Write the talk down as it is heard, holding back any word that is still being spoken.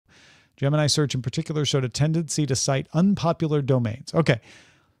Gemini search in particular showed a tendency to cite unpopular domains. Okay.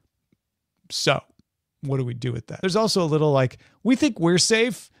 So what do we do with that? There's also a little like, we think we're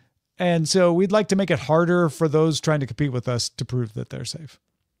safe, and so we'd like to make it harder for those trying to compete with us to prove that they're safe.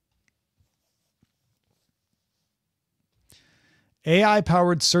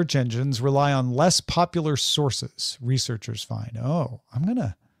 AI-powered search engines rely on less popular sources, researchers find. Oh, I'm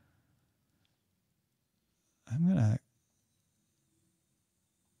gonna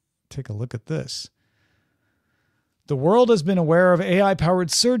take a look at this. The world has been aware of AI-powered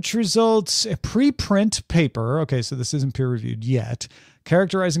search results. A preprint paper, okay, so this isn't peer-reviewed yet,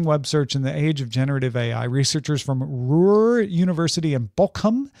 characterizing web search in the age of generative AI. Researchers from Ruhr University in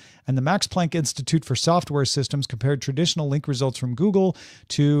Bochum and the Max Planck Institute for Software Systems compared traditional link results from Google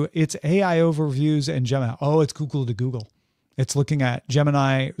to its AI overviews and Gemini. Oh, it's Google to Google. It's looking at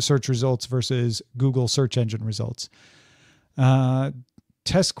Gemini search results versus Google search engine results.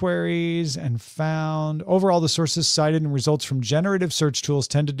 Test queries and found overall the sources cited and results from generative search tools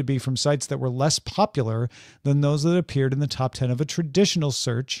tended to be from sites that were less popular than those that appeared in the top 10 of a traditional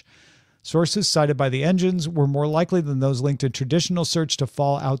search. Sources cited by the engines were more likely than those linked to traditional search to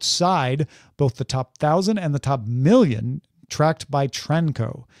fall outside both the top 1,000 and the top 1,000,000 tracked by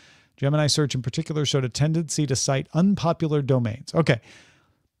Trenco. Gemini search in particular showed a tendency to cite unpopular domains. Okay,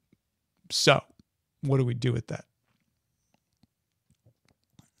 so what do we do with that?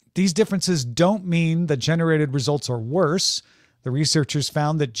 These differences don't mean that generated results are worse. The researchers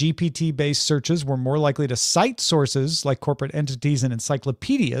found that GPT-based searches were more likely to cite sources like corporate entities and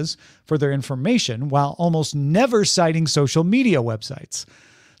encyclopedias for their information, while almost never citing social media websites.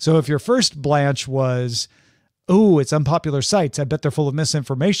 So if your first blanch was, oh, it's unpopular sites, I bet they're full of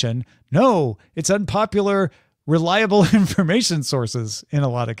misinformation. No, it's unpopular, reliable information sources in a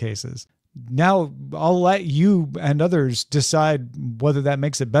lot of cases. Now, I'll let you and others decide whether that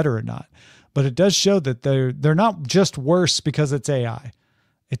makes it better or not. But it does show that they're not just worse because it's AI.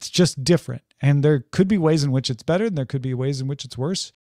 It's just different. And there could be ways in which it's better, and there could be ways in which it's worse.